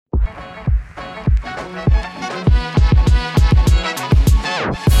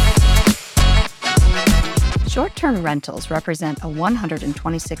Short-term rentals represent a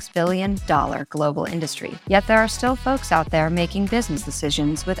 $126 billion global industry, yet there are still folks out there making business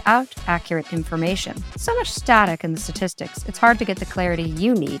decisions without accurate information. So much static in the statistics, it's hard to get the clarity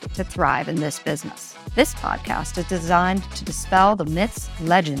you need to thrive in this business. This podcast is designed to dispel the myths,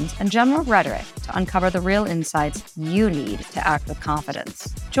 legends, and general rhetoric to uncover the real insights you need to act with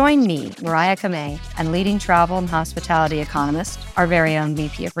confidence. Join me, Mariah Kamei, and leading travel and hospitality economist, our very own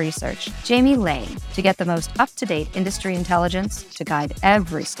VP of Research, Jamie Lane, to get the most up-to-date industry intelligence to guide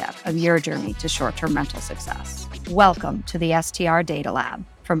every step of your journey to short-term rental success. Welcome to the STR Data Lab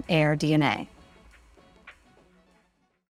from AirDNA.